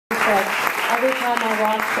but every time I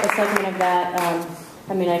watch a segment of that,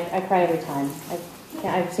 I mean, I cry every time.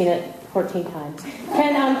 I've seen it 14 times.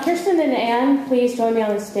 Can Kirsten and Ann please join me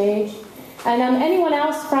on the stage? And anyone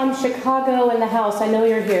else from Chicago in the house, I know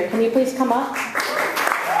you're here. Can you please come up?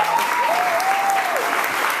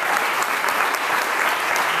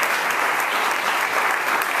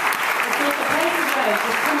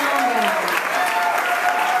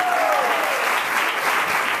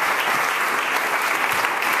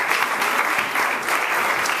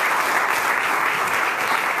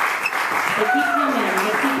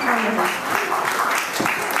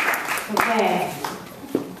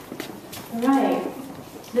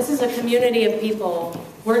 Community of people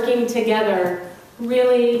working together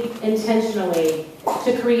really intentionally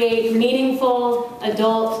to create meaningful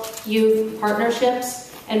adult-youth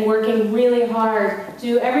partnerships and working really hard to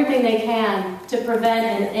do everything they can to prevent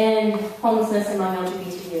and end homelessness among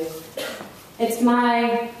LGBT youth. It's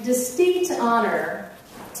my distinct honor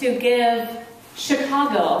to give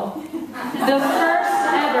Chicago the first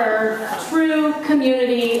ever True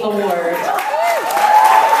Community Award.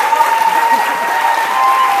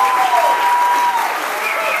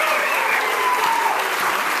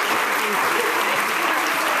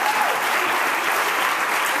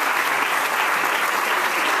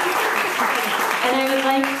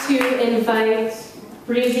 To invite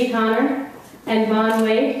Breezy Connor and Vaughn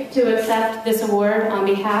Wake to accept this award on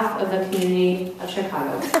behalf of the community of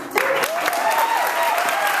Chicago.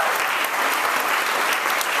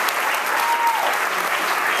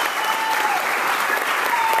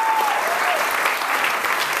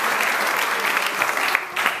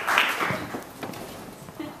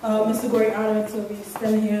 It's a great honor to be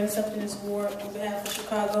standing here accepting this award on behalf of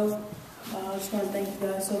Chicago. I just want to thank you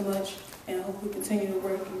guys so much, and I hope we continue to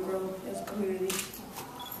work and grow as a community.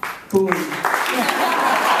 Boom.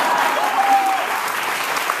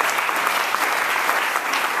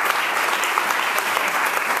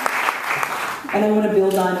 And I want to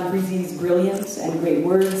build on Breezy's brilliance and great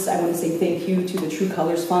words. I want to say thank you to the True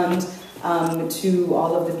Colors Fund, to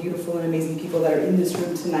all of the beautiful and amazing people that are in this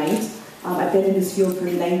room tonight. I've been in this field for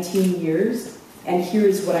 19 years, and here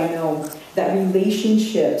is what I know, that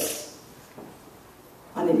relationships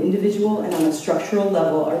on an individual and on a structural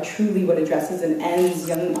level are truly what addresses and ends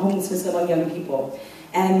homelessness among young people.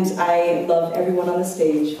 And I love everyone on the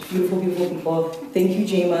stage, beautiful, beautiful people. Thank you,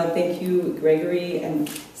 Jama, thank you, Gregory, and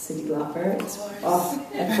Cyndi Lauper, and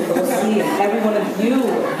Pelosi, and every one of you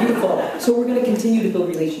are beautiful. So we're going to continue to build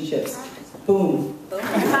relationships. Boom.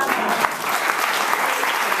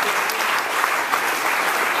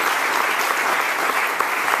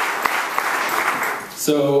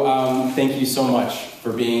 So thank you so much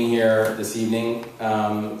for being here this evening.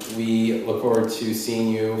 We look forward to seeing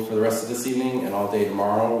you for the rest of this evening and all day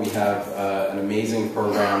tomorrow. We have an amazing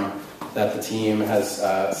program that the team has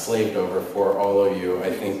slaved over for all of you. I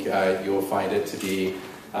think you will find it to be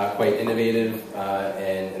quite innovative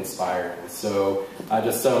and inspiring. So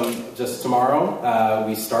just tomorrow,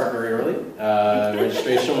 we start very early.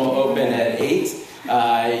 Registration will open at 8.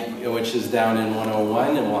 Which is down in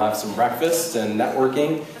 101, and we'll have some breakfast and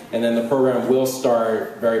networking, and then the program will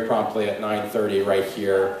start very promptly at 9:30 right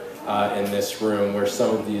here in this room, where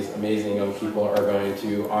some of these amazing young people are going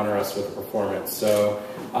to honor us with a performance. So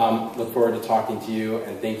look forward to talking to you,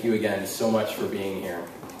 and thank you again so much for being here.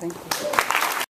 Thank you.